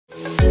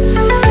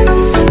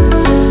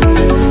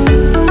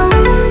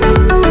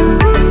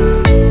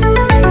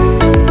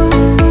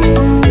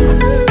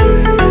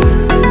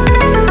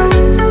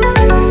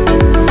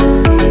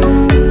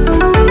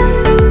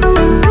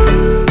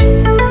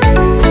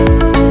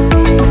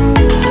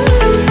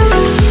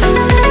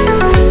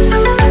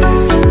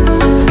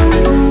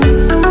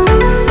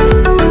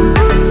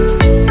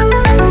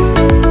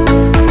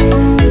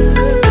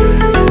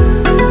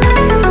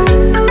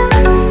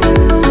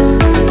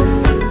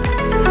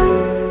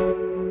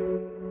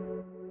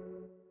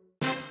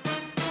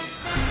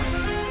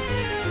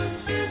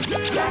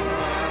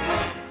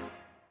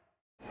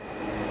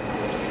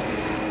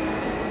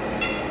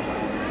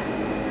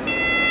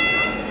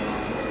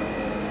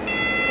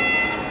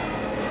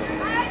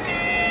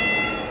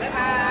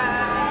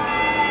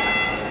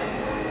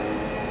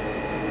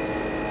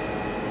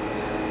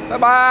Bye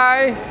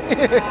bye.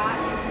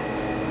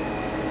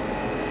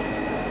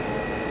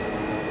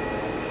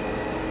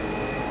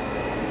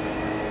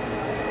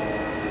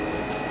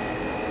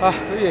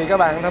 Quý vị các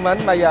bạn thân mến,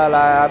 bây giờ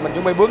là mình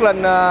chuẩn bị bước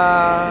lên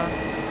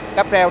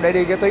cáp treo để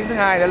đi cái tuyến thứ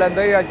hai để lên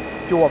tới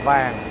chùa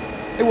Vàng.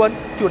 Quên,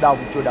 chùa Đồng.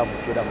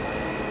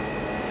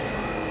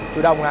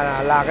 Chùa Đồng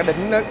là cái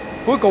đỉnh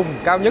cuối cùng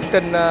cao nhất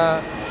trên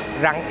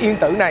rặng Yên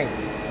Tử này.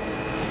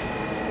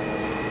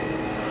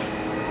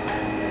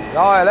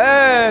 Rồi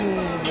lên,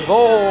 go.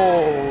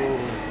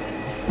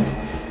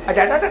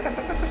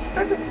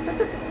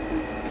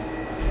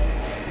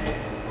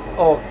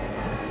 Ồ.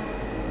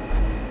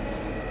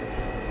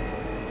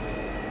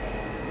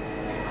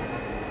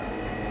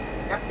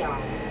 Cáp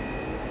tròn.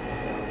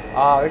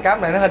 Cái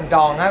cáp này nó hình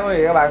tròn ha quý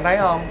vị các bạn thấy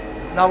không?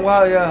 Nó không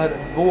có hình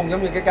vuông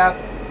giống như cái cáp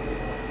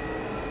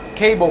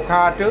cable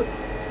car trước.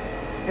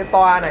 Cái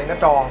toa này nó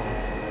tròn.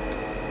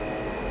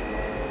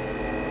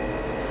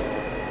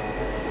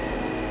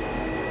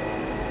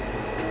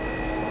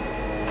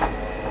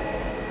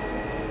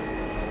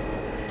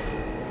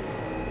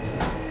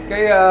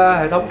 Cái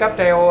hệ thống cáp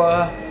treo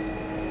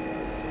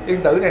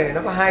Yên Tử này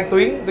nó có hai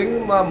tuyến. Tuyến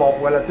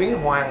một gọi là tuyến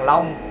Hoàng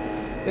Long.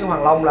 Tuyến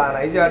Hoàng Long là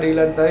nãy giờ đi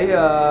lên tới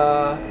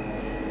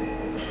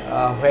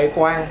Huệ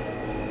Quang,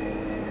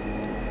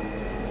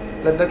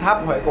 lên tới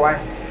tháp Huệ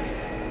Quang.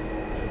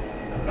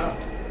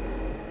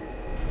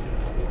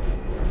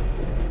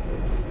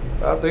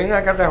 Đó, tuyến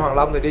cáp treo Hoàng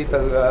Long thì đi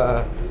từ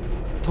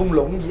thung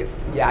lũng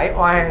Giải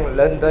Oan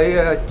lên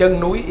tới chân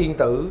núi Yên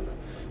Tử.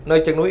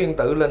 Nơi chân núi Yên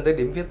Tử lên tới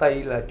điểm phía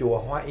tây là chùa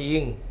Hoa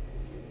Yên.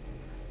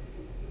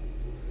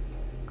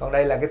 Còn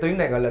đây là cái tuyến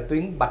này gọi là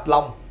tuyến Bạch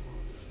Long.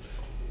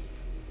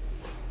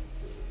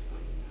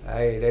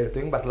 Đây là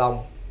tuyến Bạch Long.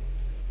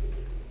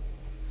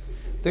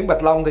 Tuyến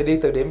Bạch Long thì đi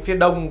từ điểm phía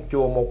đông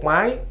chùa Một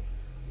Mái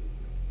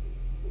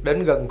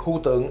đến gần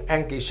khu tượng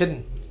An Kỳ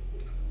Sinh.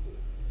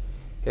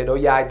 Thì độ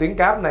dài tuyến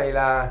cáp này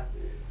là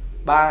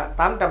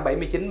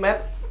 879 m.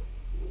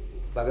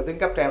 Và cái tuyến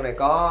cáp treo này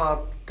có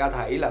ca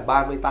thảy là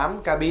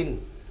 38 cabin.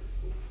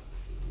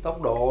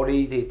 Tốc độ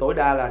đi thì tối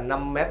đa là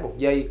 5 m một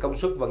giây, công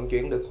suất vận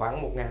chuyển được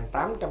khoảng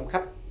 1.800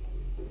 khách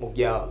một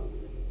giờ.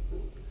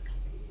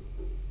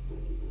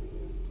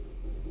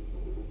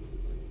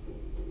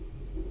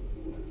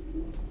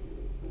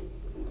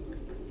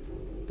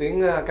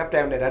 Tuyến cáp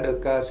treo này đã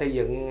được xây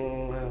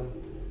dựng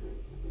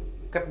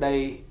cách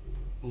đây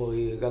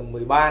gần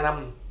 13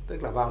 năm,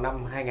 tức là vào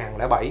năm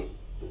 2007.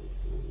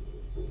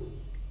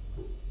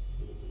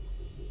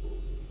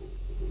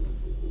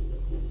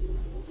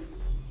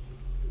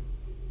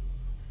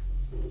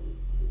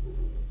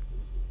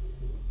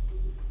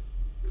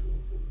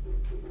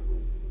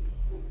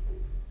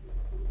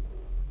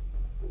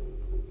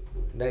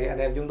 Đây anh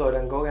em chúng tôi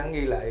đang cố gắng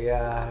ghi lại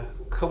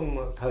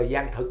khung thời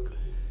gian thực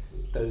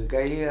từ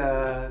cái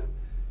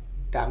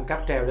trạm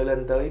cáp treo để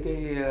lên tới cái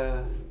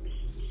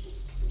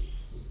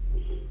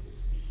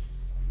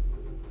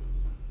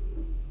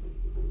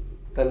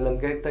lên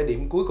cái tới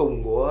điểm cuối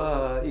cùng của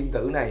Yên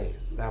Tử này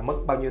là mất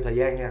bao nhiêu thời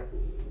gian nha.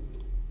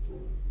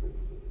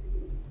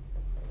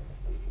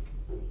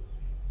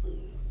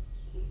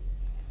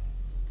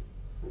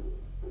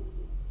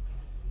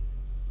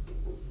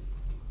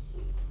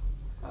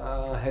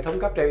 Hệ thống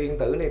cáp treo Yên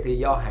Tử này thì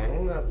do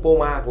hãng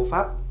Poma của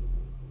Pháp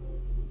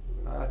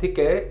thiết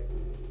kế,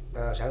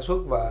 sản xuất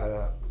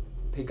và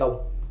thi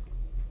công.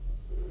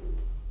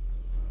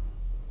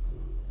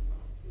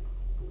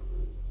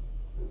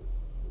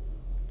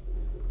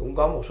 Cũng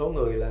có một số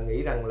người là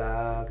nghĩ rằng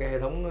là cái hệ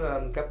thống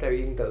cáp treo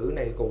Yên Tử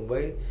này cùng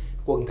với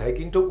quần thể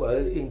kiến trúc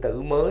ở Yên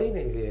Tử mới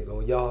này thì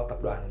còn do tập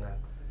đoàn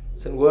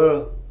Sun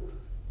World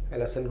hay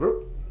là Sun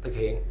Group thực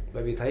hiện,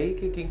 bởi vì thấy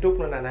cái kiến trúc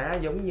nó na ná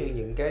giống như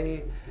những cái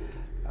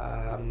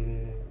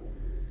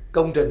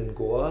công trình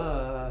của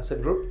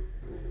Sun Group.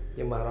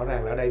 Nhưng mà rõ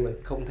ràng là ở đây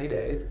mình không thấy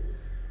để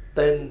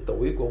tên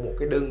tuổi của một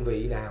cái đơn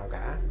vị nào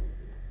cả.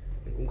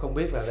 Mình cũng không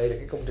biết là đây là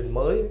cái công trình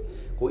mới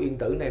của Yên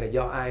Tử này là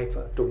do ai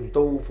trùng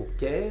tu, phục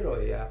chế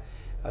rồi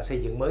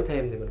xây dựng mới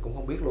thêm thì mình cũng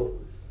không biết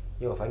luôn.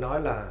 Nhưng mà phải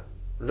nói là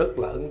rất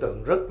là ấn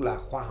tượng, rất là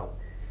khoa học,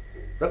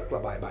 rất là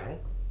bài bản.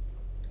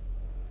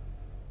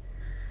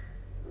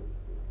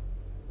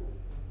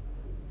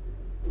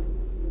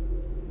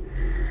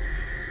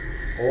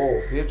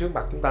 Phía trước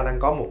mặt chúng ta đang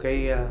có một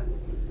cái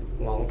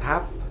ngọn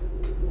tháp.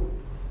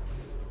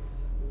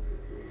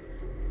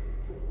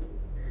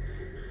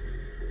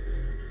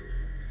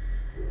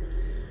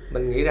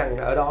 Mình nghĩ rằng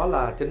ở đó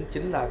là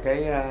chính là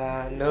cái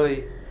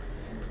nơi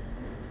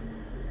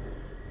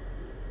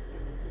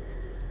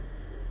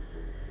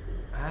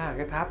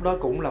cái tháp đó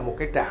cũng là một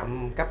cái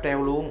trạm cáp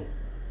treo luôn,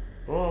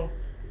 đúng không?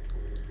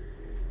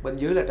 Bên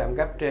dưới là trạm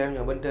cáp treo, nhưng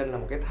mà bên trên là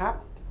một cái tháp.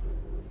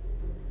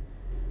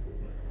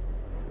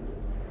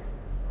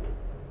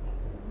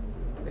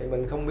 Thì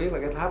mình không biết là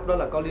cái tháp đó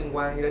là có liên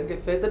quan đến cái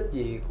phế tích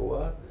gì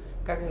của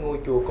các cái ngôi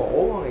chùa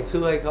cổ ngày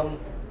xưa hay không.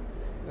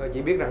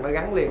 Chỉ biết rằng nó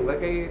gắn liền với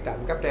cái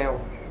trạm cáp treo.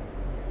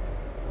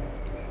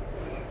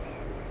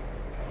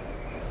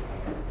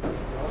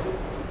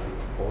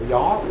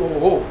 Gió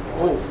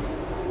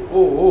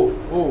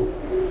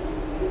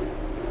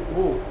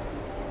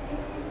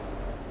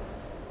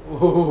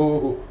Sợ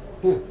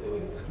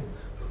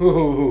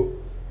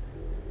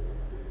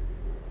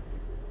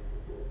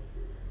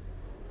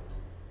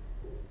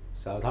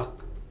thật.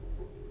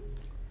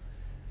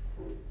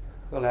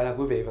 Có lẽ là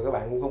quý vị và các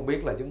bạn cũng không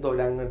biết là chúng tôi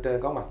đang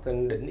có mặt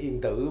trên đỉnh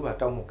Yên Tử, và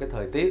trong một cái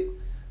thời tiết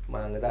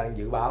mà người ta đang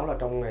dự báo là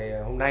trong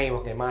ngày hôm nay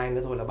hoặc ngày mai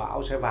nữa thôi là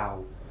bão sẽ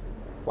vào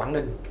Quảng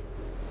Ninh.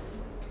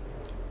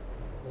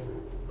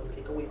 Bên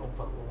kia có Quý ông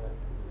Phật luôn rồi.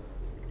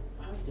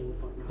 Tượng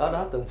Phật Đó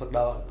đó, tượng Phật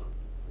đó.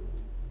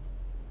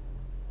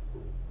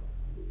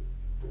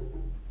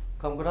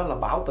 Không, cái đó là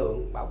bảo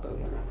tượng.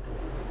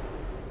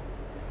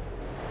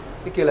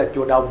 Cái kia là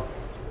chùa Đồng,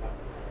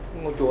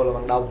 ngôi chùa là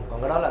bằng đồng,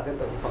 còn cái đó là cái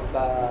tượng Phật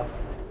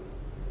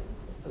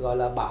gọi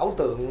là bảo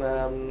tượng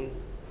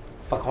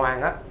Phật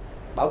Hoàng á,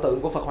 bảo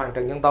tượng của Phật Hoàng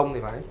Trần Nhân Tông thì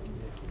phải.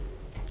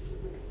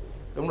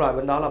 Đúng rồi,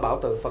 bên đó là bảo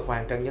tượng Phật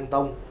Hoàng Trần Nhân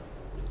Tông,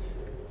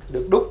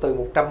 được đúc từ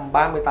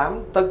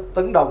 138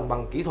 tấn đồng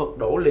bằng kỹ thuật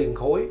đổ liền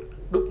khối,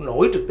 đúc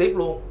nổi trực tiếp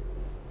luôn.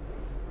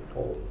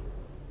 Ồ,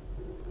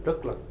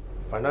 rất là,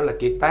 phải nói là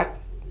kiệt tác.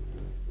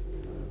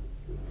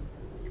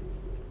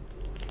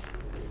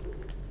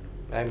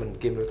 Đây mình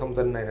kiếm được thông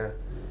tin này nè.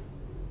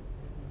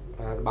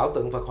 Bảo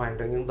tượng Phật Hoàng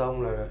Trần Nhân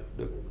Tông là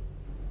được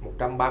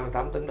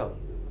 138 tấn đồng.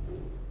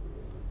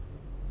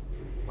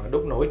 Mà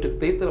đúc nổi trực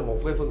tiếp tức là một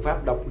cái phương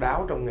pháp độc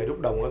đáo trong nghề đúc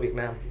đồng ở Việt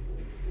Nam.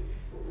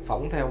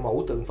 Phỏng theo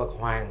mẫu tượng Phật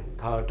Hoàng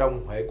thờ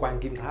trong Huệ Quan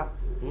Kim Tháp.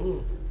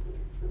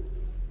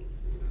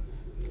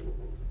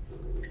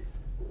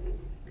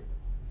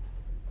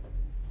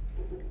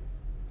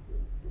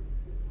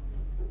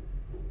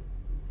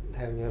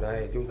 Theo như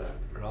đây chúng ta,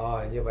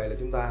 rồi như vậy là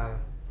chúng ta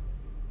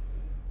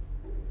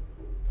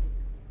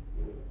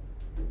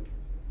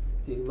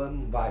chỉ với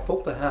vài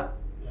phút thôi ha.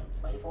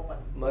 7 phút anh.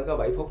 Mới có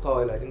 7 phút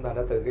thôi là chúng ta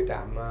đã từ cái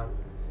trạm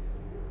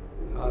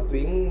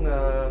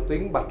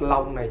tuyến Bạch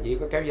Long này chỉ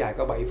có kéo dài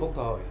có 7 phút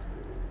thôi.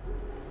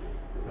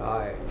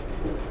 Rồi.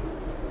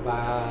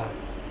 Và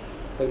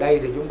từ đây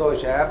thì chúng tôi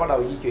sẽ bắt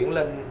đầu di chuyển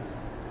lên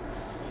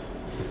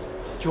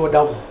chùa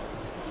Đồng.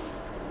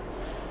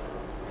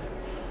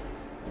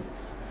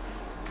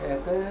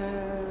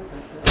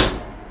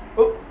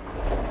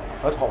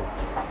 Hết hồn.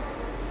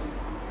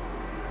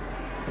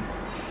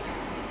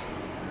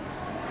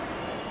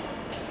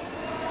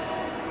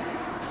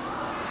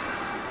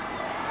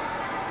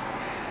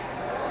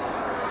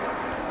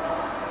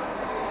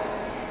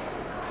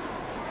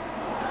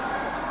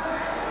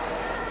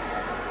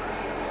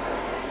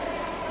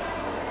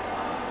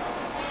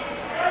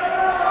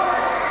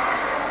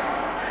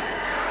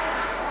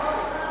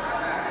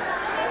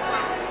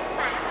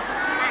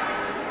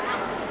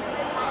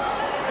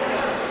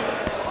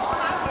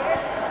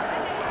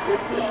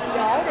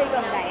 Dỗ đi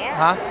gần lẻ.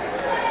 Hả?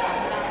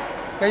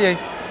 Cái gì?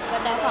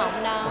 Bên đâu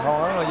phòng đâu.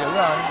 Không, nó giữ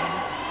rồi.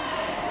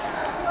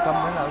 Không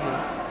thế nào gì?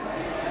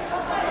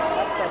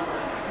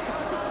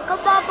 Có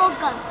bo bo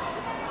cần.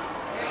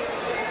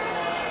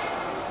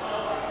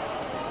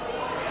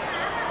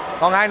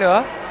 Còn ai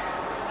nữa?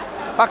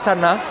 Bác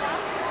Sình hả?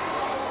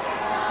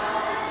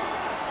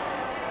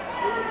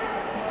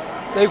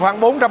 Đi khoảng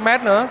 400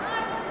 mét nữa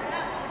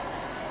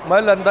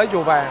mới lên tới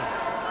chùa Vàng.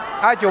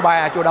 Chùa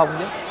Bà, chùa Đồng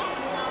chứ.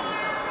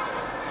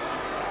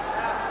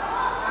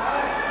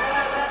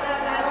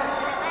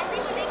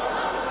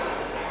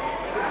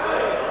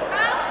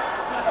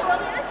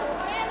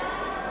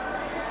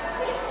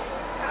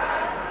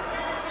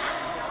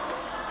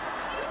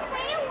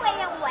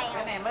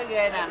 Cái này mới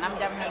ghê nè,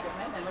 520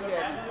 mét này mới ghê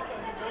nè.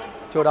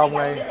 Chùa Đồng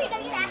này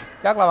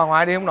chắc là bà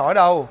ngoại đi không nổi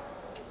đâu.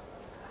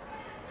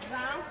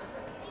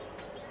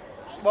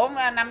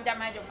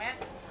 520 mét.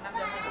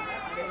 520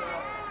 mét mà đi luôn.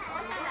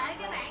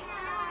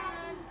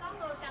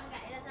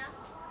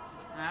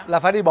 Hả? Là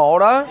phải đi bộ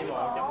đó. Đi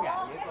bộ chống gậy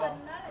với con.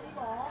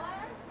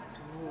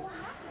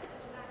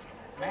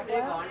 Mẹ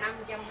đi bộ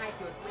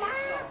 520 mét.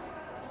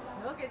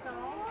 Nửa cây số.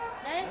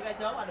 Đi. Nửa cây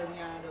số mà đường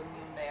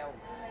đèo.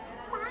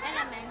 Đây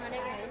là mẹ ngồi đây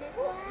nghỉ đi.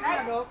 Đây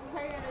là được.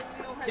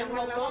 Chinh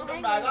phục luôn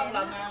trong đời có một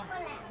lần nào.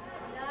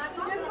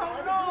 Chinh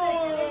phục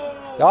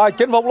luôn. Rồi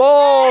chinh phục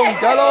luôn.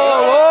 Chơi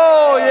luôn.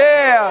 Oh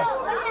yeah.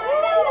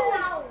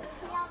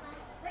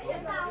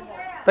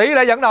 Tí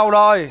đã dẫn đầu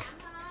rồi.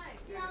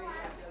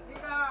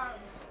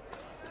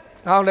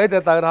 Không, để từ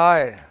từ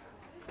thôi.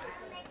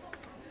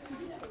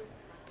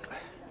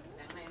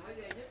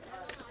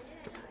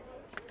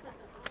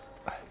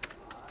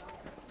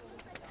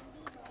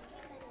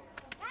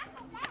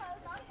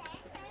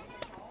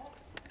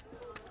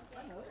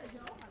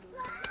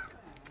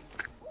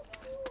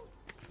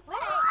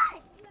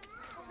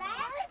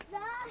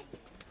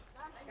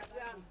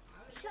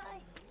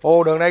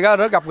 Ồ, đường này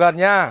rất gập ghềnh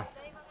nha.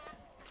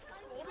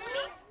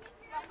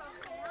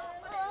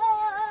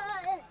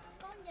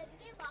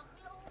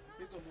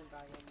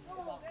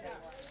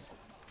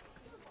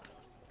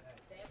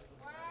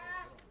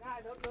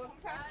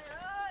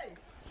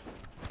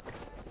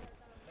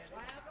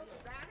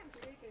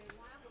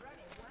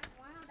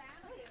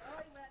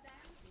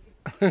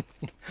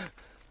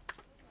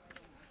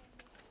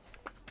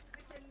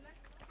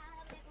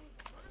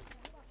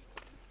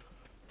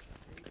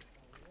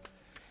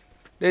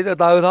 Đi từ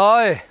từ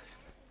thôi.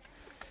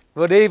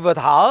 Vừa đi vừa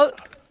thở.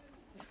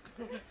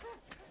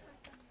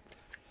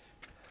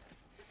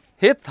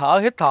 Hít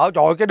thở. Trời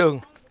ơi,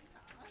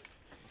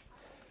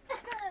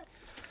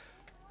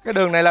 cái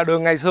đường này là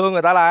đường ngày xưa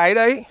người ta là ấy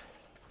đấy.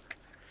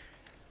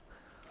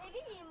 Cái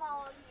gì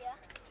màu gì vậy?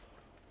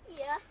 Cái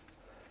gì vậy?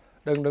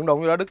 Đừng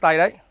đụng vô đó, đứt tay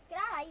đấy. Cái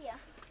đó là gì vậy?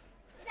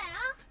 Cái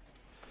đó.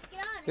 Cái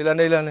đó là... Đi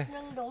lên đi.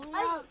 Đừng đụng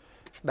vô.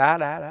 Đá.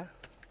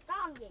 Có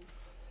ông gì?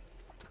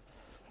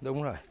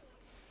 Đúng rồi.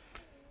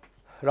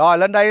 Rồi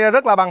lên đây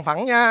rất là bằng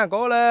phẳng nha,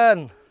 cố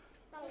lên.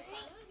 Bằng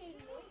phẳng gì,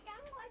 mũi cắn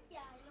quá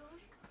trời luôn.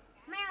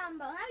 Mấy ông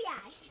bự áo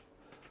dài.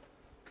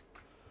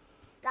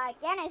 Rồi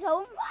kéo này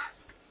xuống.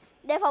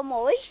 Để phòng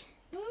mũi.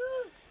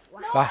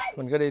 Rồi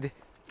mình cứ đi. Đi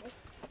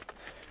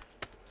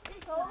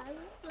xuống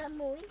là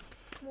mũi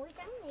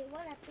cắn nhiều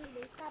quá là tôi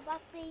bị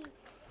Sabasi.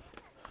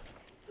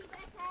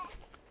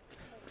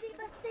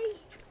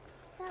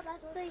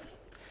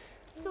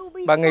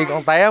 Bà Nghi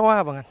còn té quá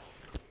hả bà Ngân?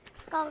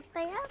 Con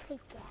té thì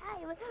chả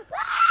ai biết.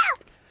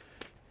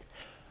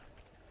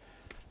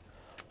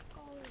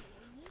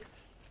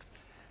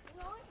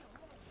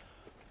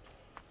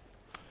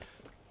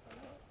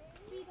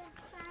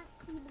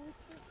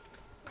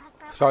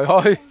 Trời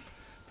ơi,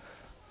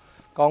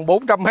 còn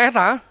 400 mét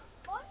hả?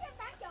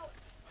 480.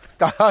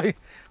 Trời ơi,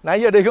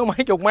 nãy giờ đi có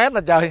mấy chục mét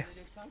là trời.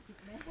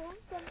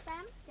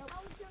 480.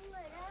 Ông chân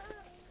rồi đó.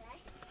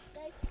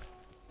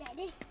 Chạy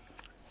đi.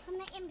 Hôm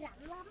nay em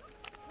rảnh lắm.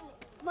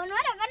 Mình nói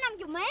là có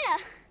 50 mét à.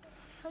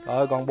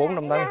 Rồi còn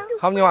 480.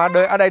 Không, nhưng mà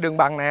ở đây đường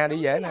bằng nè, đi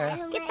dễ nè.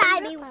 Cái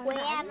tay bị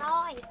què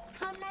rồi.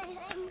 Hôm nay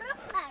em rất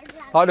là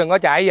rảnh. Thôi đừng có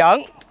chạy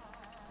giỡn.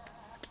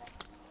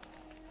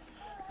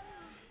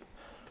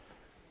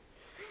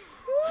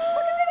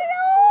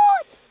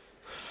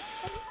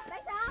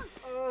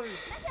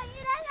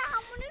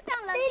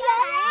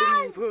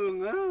 Đình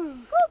phường á.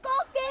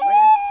 Cô kia.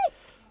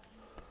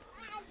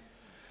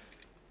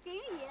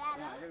 Kiếm gì ra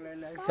đó.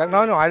 Chắc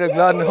nói ngoại đừng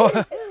lên nữa.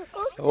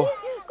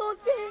 Cô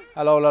kia.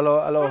 Alo. Còn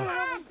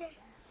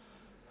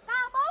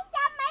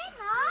 400 mét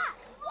nữa.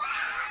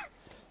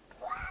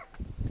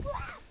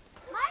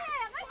 Mới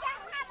là có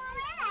 120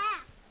 mét à.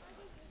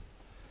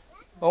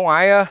 Ông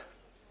ngoại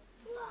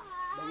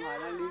Bên ngoài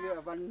đang đi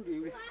văn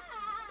gì đi.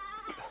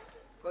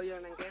 Cô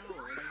Dương đang kéo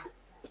ngoài đi.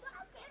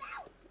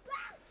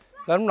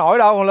 lên không nổi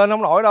đâu, lên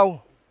không nổi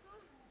đâu.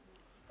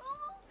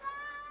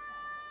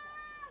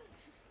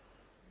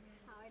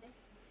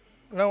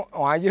 Nó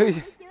ngoại dưới.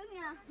 Trước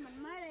nha,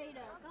 mình mới đi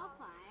được có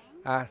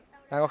khoảng. À,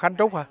 đang có Khánh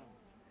Trúc hả?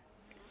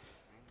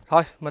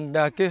 Thôi mình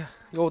kia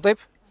vô tiếp.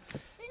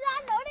 Đi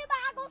lên nữa đi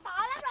ba, con sợ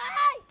lắm rồi.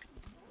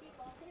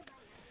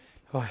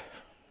 Rồi.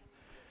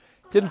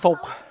 Chinh phục.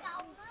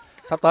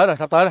 Sắp tới rồi.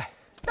 Có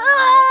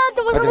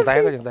chừng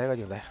té.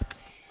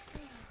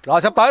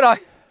 Rồi sắp tới rồi.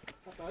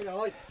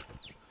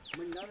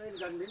 Mình đã đến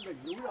gần đến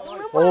đỉnh núi rồi.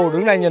 Ồ,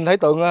 đứng đây nhìn thấy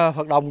tượng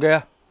Phật Đồng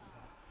kìa.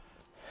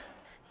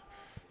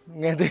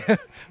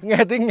 Nghe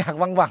tiếng nhạc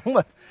văng vẳng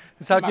mà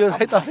sao chưa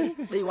thấy tới.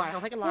 Đi hoài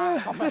không thấy cái loa,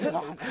 không thấy cái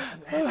loa.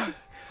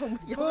 Không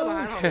biết cái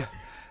loa không.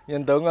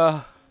 Nhìn tượng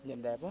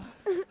Nhìn đẹp quá.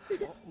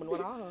 Mình qua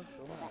đó thôi.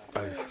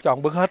 cho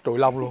ông bứt hết trụi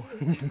lông luôn.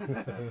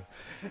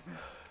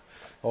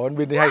 Ồ anh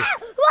Bin đi hay.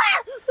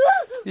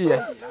 Gì vậy?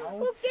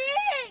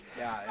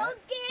 Trời ơi.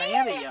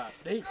 Té bây giờ,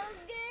 đi.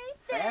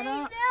 Té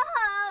đó.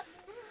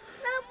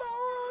 Nó bu.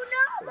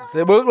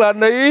 Sẽ bước lên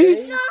đi.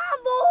 Nó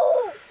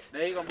bu.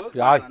 Đi con bước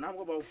rồi. Nó không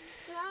có bu.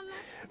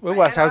 Bước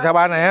qua sao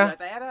ba này á.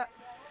 Té đó.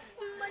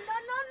 Mình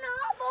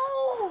nó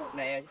bu.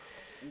 Nè,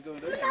 Cường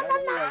đứng này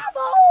Nó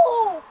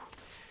bu.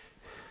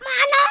 Mà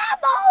nó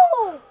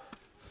bu.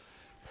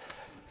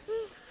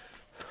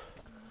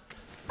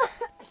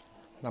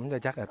 Nắm cho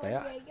chắc là té.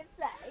 Về khách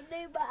sạn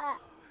đi bà.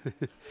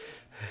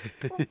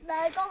 Cuộc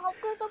đời con không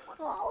có sống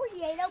khổ như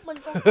vậy đâu,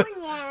 mình còn có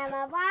nhà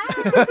mà ba.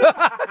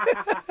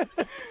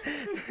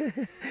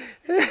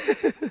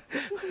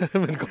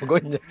 Mình còn có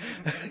nhà.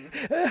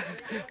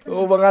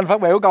 Ô Vân Anh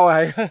phát biểu câu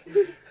này.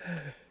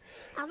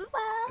 Ẩm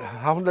ba.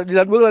 Không, đi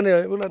lên, bước lên đi,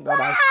 bước lên. Rồi.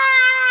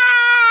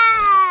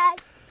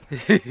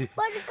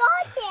 Mình có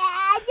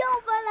nhà chứ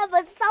không phải là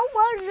mình sống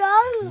ở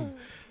rừng.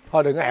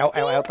 Thôi đừng có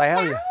eo té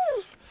gì.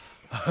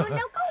 Mình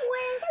đâu có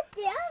quen cái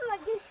trẻ mà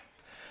đi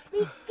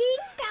kiến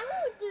cắn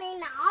này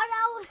nọ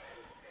đâu.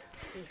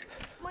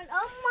 Mình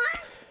ở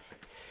mát.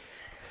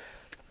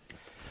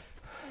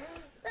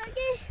 Tới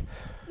cái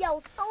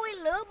dầu sôi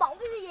lửa bỏng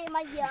như vậy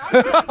mà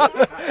giỡn.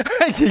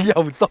 Chỉ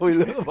dầu sôi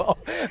lửa bỏng.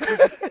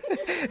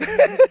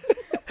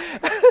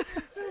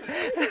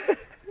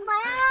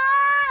 Mẹ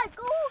ơi,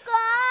 cứu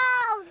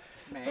con.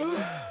 Mẹ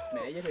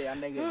với thì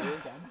anh đang ghiền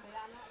chẳng.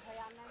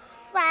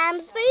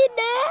 Xàm xí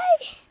đế.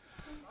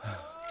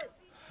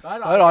 Tới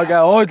rồi kìa,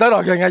 ôi tới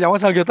rồi kìa, nghe giọng ở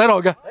sân kìa, tới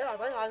rồi kìa.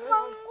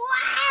 Mừng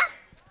quá.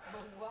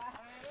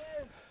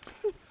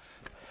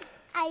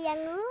 Ai da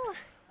ngứa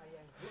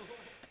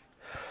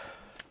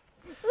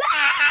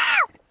quá.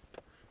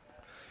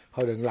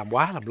 Thôi đừng làm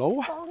quá, làm lố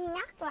quá. Con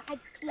nhắc lại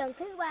lần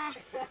thứ 3.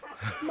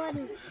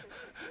 Mình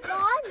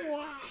có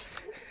nhà,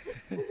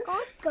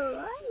 có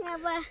cửa nha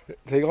ba.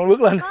 Thì con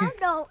bước lên. Có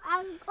đồ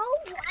ăn, có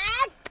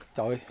quán.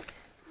 Trời.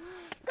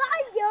 Có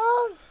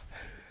giường.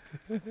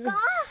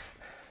 Có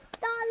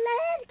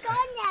toilet, có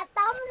nhà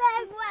tắm ra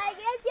ngoài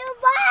ghê chưa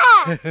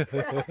ba.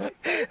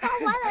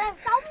 Không phải là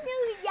sống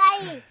như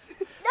vậy.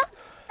 Đất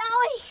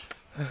đôi,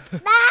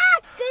 đá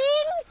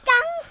kiến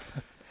cắn,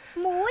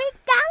 muỗi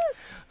cắn,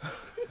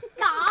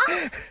 cỏ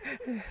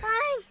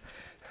hoang,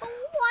 thú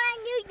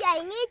hoang như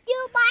vậy nghe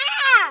chưa ba.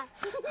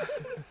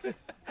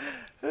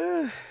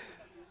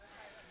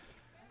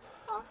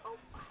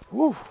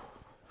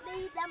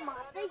 Đi đã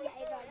mệt tới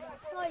vậy rồi mà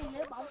xôi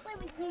lửa bỏng tới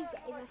bây như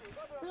vậy rồi.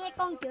 Nghe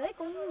con chửi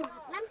cũng mệt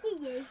lắm chứ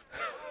gì.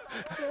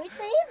 Chửi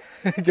tiếp.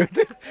 Chửi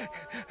tiếp.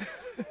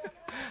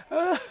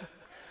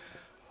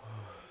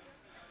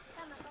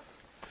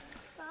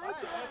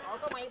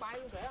 Có mây bay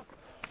luôn kìa.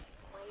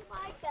 Mày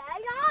bay kệ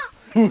nó.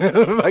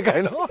 Phải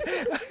kệ nó.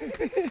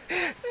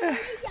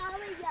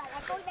 Bây giờ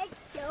là con đang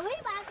chửi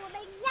ba, con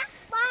đang nhắc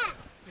ba.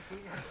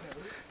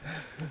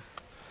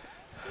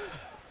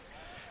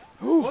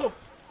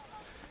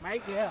 Mấy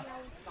kìa.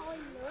 Xôi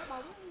lửa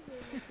bỏng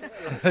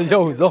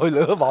Dù rồi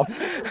lửa bỏng.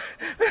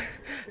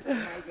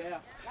 Mấy kìa.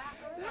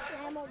 nhắc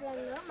lại một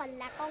lần nữa mình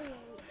là con người.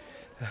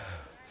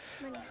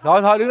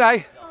 Thôi thôi đứng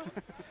đây.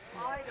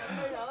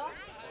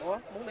 Ủa,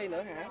 muốn đi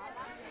nữa hả?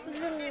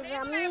 Rừng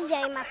rậm như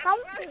vậy mà sống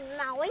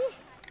nổi.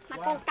 Mà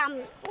còn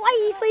cầm quay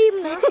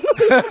phim nữa.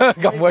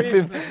 Cầm quay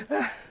phim.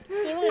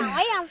 Chịu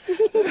nổi không?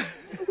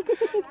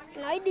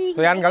 Nổi điên.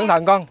 Thùy Anh cẩn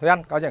thận con, Thùy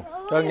Anh coi chừng.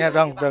 Trơn nha,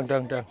 trơn.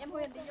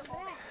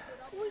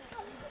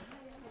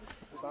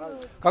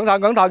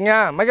 Cẩn thận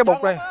nha, mấy cái bụt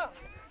đây.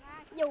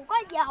 Dù có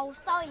dầu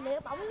sôi lửa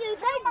bỏng như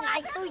thế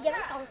này tôi vẫn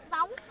còn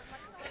sống.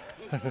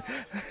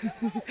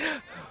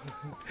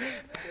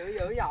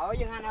 Dữ dội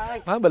Dương Anh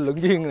ơi. Má bình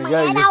luận viên này Mẹ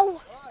ghê vậy. đâu?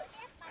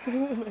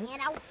 Mẹ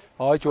đâu?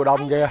 Thôi chùa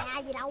Đông kìa.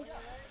 Mẹ gì đâu?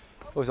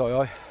 Ôi trời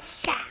ơi.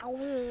 Xạo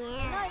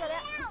nhà.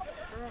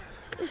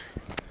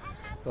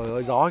 Trời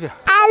ơi gió kìa.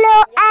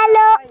 Alo.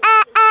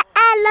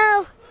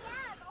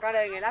 Có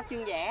đây người lắp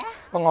chân vẽ.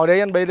 Con ngồi đi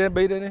anh Bi đi.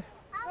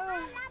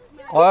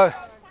 Ôi.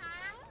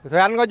 Thùy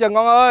Anh có chừng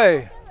con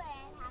ơi.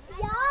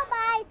 Gió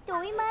bay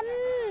tụi mình.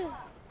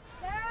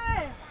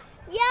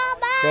 Gió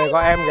bay. Kìa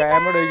có em kìa,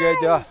 em nó đi ghê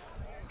chưa?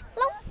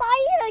 Lốc xoáy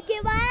rồi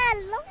kìa ba,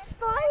 lốc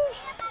xoáy.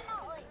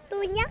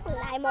 Tôi nhắc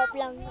lại một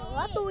lần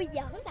nữa, tôi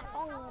vẫn là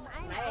con người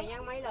mãi Nãy mãi.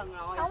 nhắc mấy lần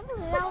rồi. Sống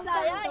lâu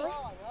trăm tuổi,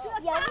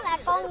 vẫn là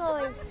con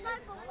người.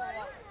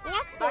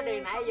 Nhắc Có đi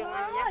nãy Dương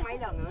Anh nhắc mấy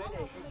lần nữa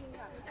đi.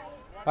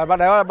 Rồi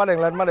bắt đèn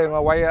lên, bắt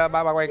đèn quay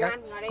ba quay cái.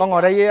 Con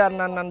ngồi đây với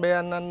anh Bi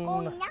anh.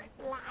 Con nhắc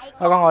lại.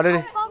 Thôi con ngồi đây đi.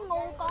 Con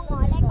ngu, con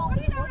ngồi đây con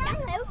bị mũi cắn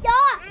hiểu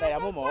chưa? Đây là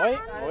mũi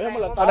không có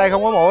lên. Ở đây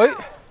không có mũi.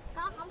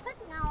 Con không thích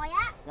ngồi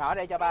á. Ngồi ở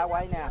đây cho ba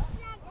quay nè.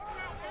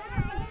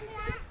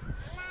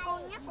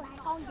 Con nhắc lại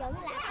con vẫn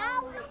là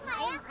con người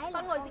mãi mãi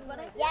là con người.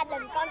 Gia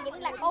đình con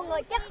vẫn là con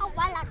người chứ không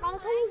phải là con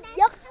thú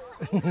vật.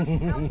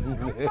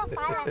 Không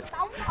phải là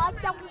sống ở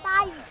trong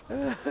tay,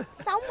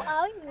 sống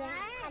ở nhà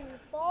thành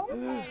phố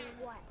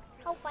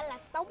không phải là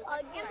sống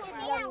ở những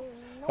cái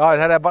rừng. Rồi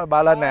thế đây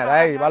ba lên nè,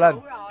 đây ba lên.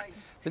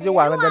 Chứ chú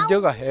Hoàng lên trên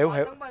trước rồi, hiểu.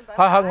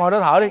 Thôi ngồi đó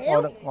thở đi,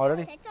 ngồi đó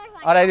đi.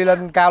 Ở đây đi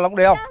lên cao lắm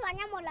đi không?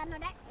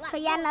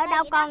 Thời gian ở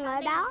đâu con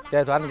ở đó.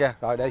 Kìa Thùy Anh kìa,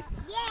 rồi đi.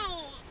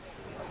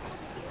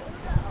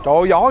 Trời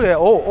ơi gió kìa,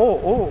 ô.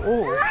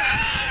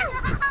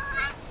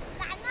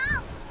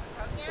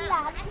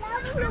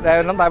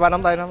 Đây nắm tay ba,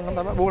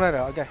 buông đây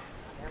rồi, ok.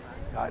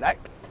 Rồi đấy.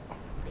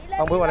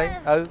 Con bước vào đây,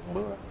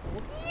 bước vào.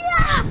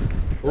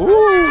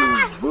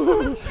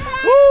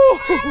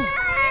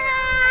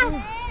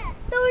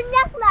 Tôi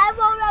nhắc lại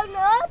một lần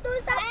nữa,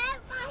 tôi sắp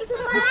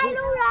bay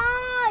luôn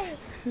rồi.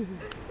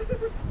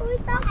 Tôi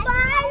sắp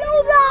bay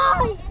luôn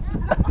rồi.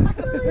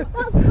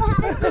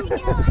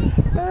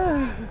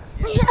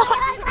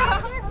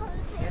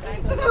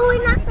 Tôi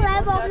nhắc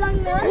lại một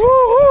lần nữa.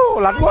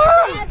 Lạnh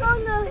quá.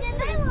 Con người.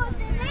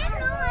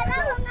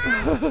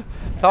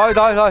 Thôi,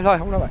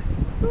 không đâu vậy.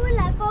 Tôi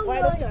là con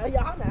người.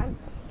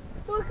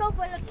 Tôi không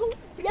phải là thú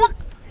vật.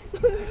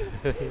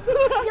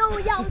 Dù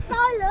dầu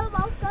sôi lửa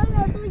bỏng cỡ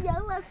nào tôi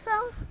vẫn là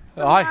sống.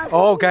 Rồi,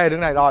 ok đứng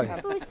này rồi.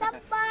 Tôi sắp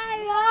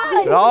bay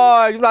rồi.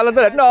 Rồi, chúng ta lên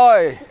tới đỉnh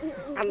rồi.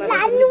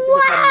 Lạnh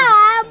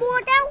quá,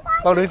 mùa đông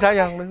quá. Con đứng xa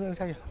dần, đứng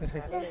xa.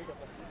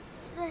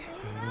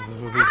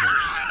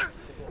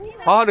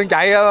 Thôi đừng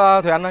chạy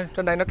Thùy Anh ơi,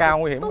 trên đây nó cao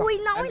nguy hiểm. Tôi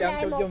nói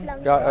lại một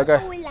lần rồi, nữa,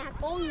 ok. tôi là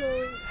con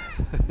người.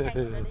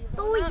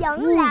 Tôi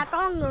vẫn là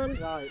con người.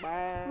 Rồi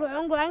ba.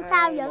 Quảng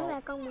sao vẫn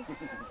là con người.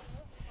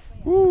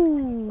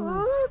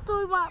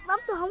 Tôi mệt lắm,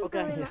 tôi không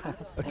cười nữa.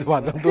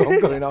 Tôi không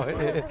cười nổi.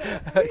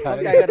 Không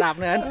chơi đạp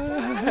nữa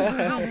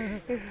anh.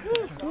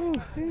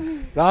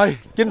 Rồi,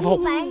 chinh phục.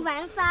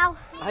 Bạn sao?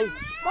 Đây.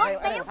 Bóp Đây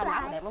béo thanh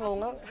lại. đẹp lắm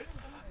luôn đó.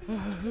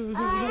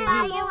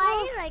 Ba kêu ấy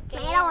rồi kìa.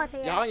 Mẹ đâu rồi thì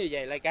Gió như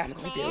vậy lại cam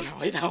không chịu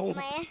nổi đâu.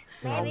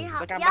 Mẹ bị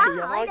học Cam gió bay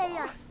vô hỏi thôi. đi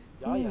rồi.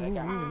 Gió vậy lại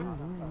cam.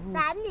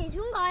 Xả gì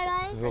xuống coi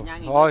đây.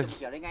 Thôi.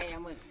 Giờ đây ngay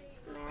em ơi.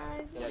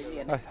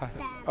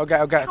 Ok,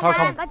 thôi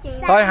không. Có chuyện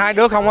Thôi hai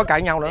đứa không có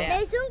cãi nhau nữa.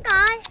 đi xuống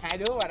coi. Hai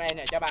đứa qua đây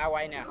nè cho ba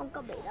quay nè. Không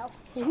có bị đâu.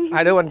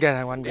 Hai đứa quanh kia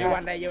này, quanh Đi kia.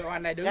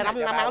 quanh đây đứng. Nắm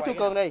áo chú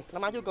Cương đi,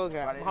 nắm áo chú Cương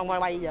kìa, không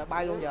bay giờ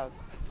bay luôn giờ.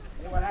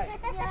 Đi qua đây.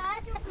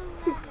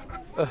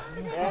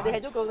 Đi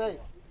hai chú Cương đi.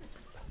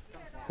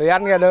 Thì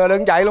anh kìa,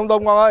 đừng chạy lung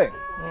tung con ơi.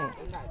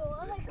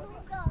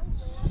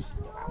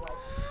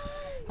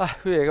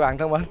 Quý vị các bạn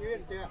thân mến,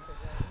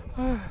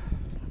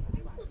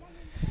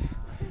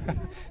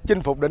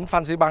 chinh phục đỉnh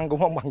Phan Xi Păng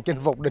cũng không bằng chinh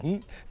phục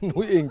đỉnh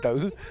núi Yên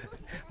Tử.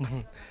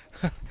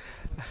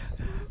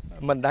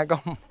 Mình đã có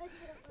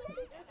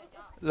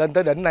lên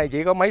tới đỉnh này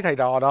chỉ có mấy thầy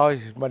trò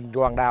thôi, mình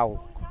Hoàng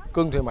Đào,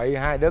 Cương Thùy Mị,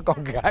 hai đứa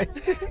con gái.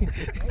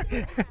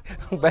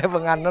 Bé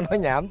Vân Anh nó nói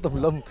nhảm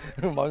tùm lum.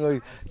 Mọi người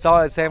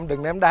soi xem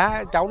đừng ném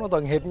đá, cháu nó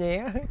tội nghiệp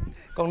nhé.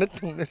 Con nít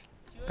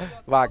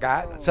và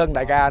cả Sơn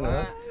đại ca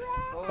nữa.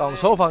 Còn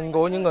số phận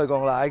của những người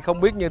còn lại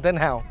không biết như thế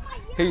nào.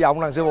 Hy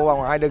vọng là sư phụ bà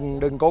ngoại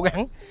đừng cố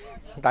gắng,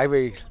 tại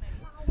vì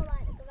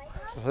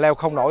leo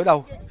không nổi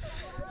đâu.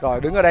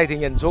 Rồi đứng ở đây thì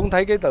nhìn xuống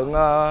thấy cái tượng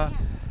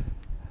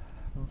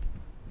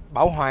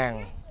Bảo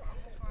Hoàng,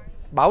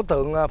 bảo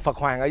tượng Phật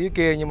Hoàng ở dưới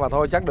kia, nhưng mà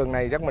thôi chắc đường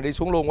này chắc mà đi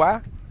xuống luôn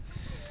quá.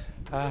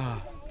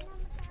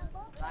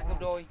 Xa gấp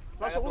đôi.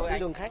 Nó xuống đi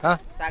đường khác. Hả?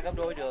 Xa gấp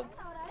đôi đường.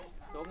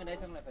 Xuống cái đấy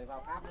xong lại phải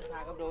vào Pháp, nó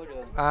xa gấp đôi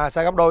đường. À,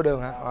 xa gấp đôi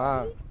đường hả?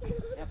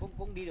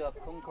 Cũng đi được,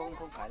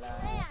 không phải là.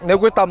 Nếu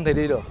quyết tâm thì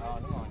đi được.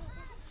 Đúng rồi.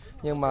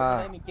 Nhưng mà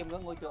đấy mình chìm cái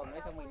ngôi trường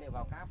đấy xong mình lại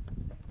vào Pháp.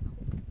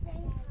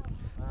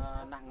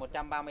 Nặng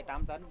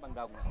 138 tấn bằng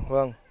đồng.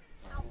 Vâng.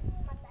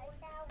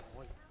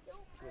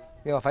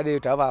 Nhưng mà phải đi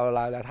trở vào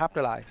lại tháp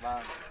trở lại.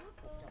 Vâng.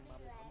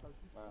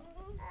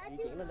 Di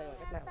chuyển lên đây là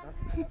cách nào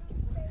đó.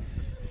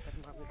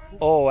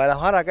 Ồ, vậy là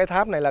hóa ra cái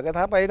tháp này là cái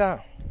tháp ấy đó.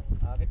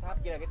 Cái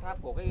tháp kia là cái tháp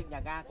của cái nhà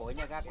ga cũ.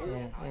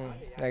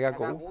 Nhà ga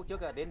cũ.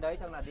 Trước là đến đấy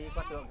xong là đi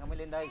qua trường xong mới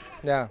lên đây.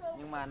 Dạ.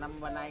 Nhưng mà năm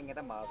nay người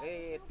ta mở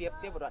cái tiếp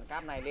vào đoạn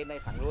cáp này lên đây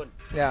thẳng luôn.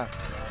 Dạ.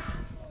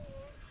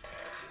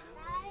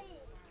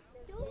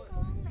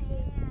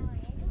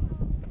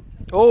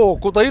 Ồ,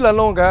 cô Tí lên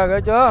luôn kìa, kìa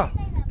chưa?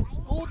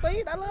 Cô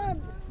Tí đã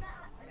lên.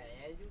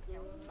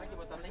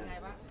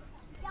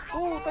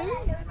 Cô Tí.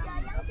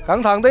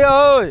 Cẩn thận Tí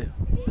ơi.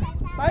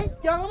 Tí,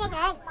 chân lắm á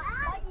con.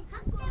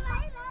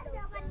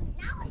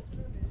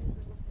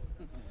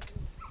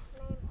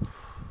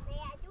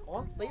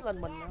 Ủa, Tí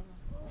lên mình.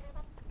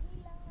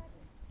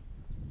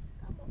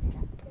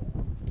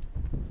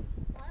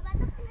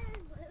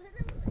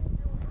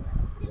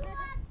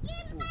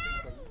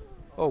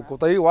 Ồ, cô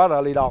Tí quá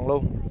rồi, lì đòn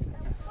luôn.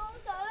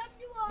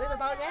 Tí từ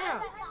từ nha.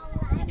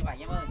 Như vậy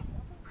em ơi.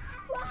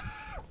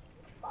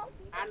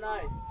 Anh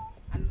ơi,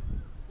 anh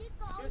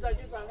chú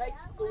Sơn thấy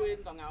cô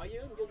Biên còn ngồi ở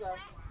dưới không chú Sơn?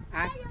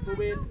 Ai? Cô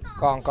Biên.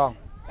 Con.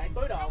 Tại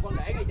túi đồ con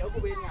để ngay chỗ cô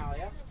Biên ngồi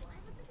á.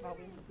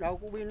 Đâu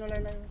cô Biên nó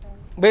lên đây.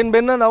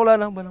 Bên nó đâu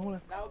lên không? Bên không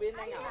lên. Đâu Biên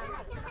đang ngồi.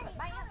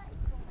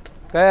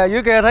 Kìa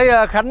dưới kia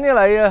thấy Khánh với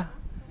lại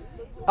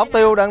ốc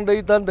tiêu đang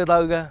đi tên từ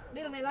từ kìa.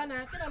 Đi đường này lên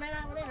nè, cái đường này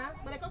nè, bên đây nè,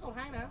 bên đây có cầu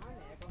thang nè.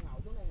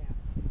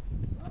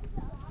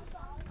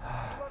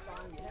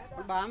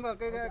 Bám vào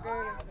cái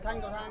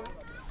thanh cầu thang.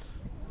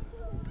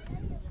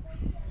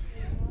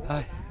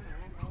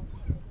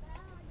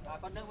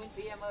 Con nâng miễn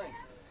phí em ơi.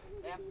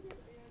 Em.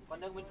 Con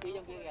nâng miễn phí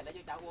trong kia kìa, để cho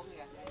cháu uống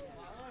kìa.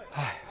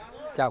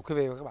 Chào quý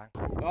vị và các bạn.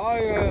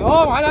 Rồi,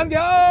 ô ngoại lên kìa.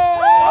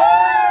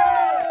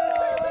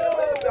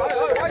 Trời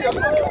ơi, quá giận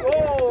luôn.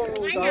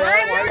 Trời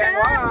ơi, ngoại gan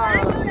quá.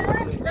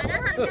 Ngoại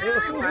đã thành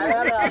công.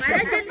 Ngoại đã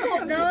chinh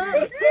phục được.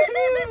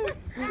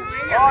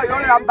 Thôi vô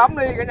đi làm tắm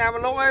đi cả nhà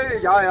mình luôn đi.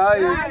 Trời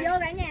ơi. Vô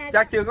cả nhà.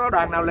 Chắc chưa có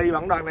đoàn nào lì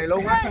bằng đoàn này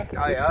luôn á.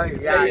 Trời ơi,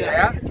 già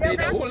trẻ. Đi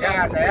đủ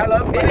Già trẻ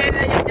lớn.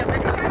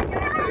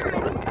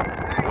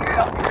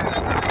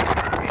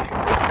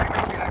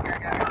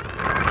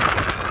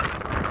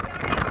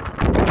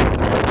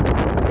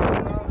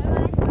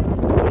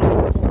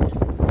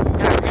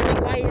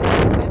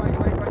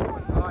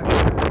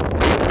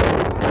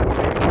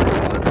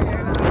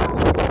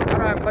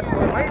 Mình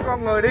mấy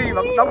con người đi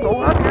vẫn đông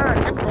đủ hết nha.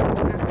 Chinh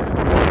phục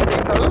Điện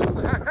Tử.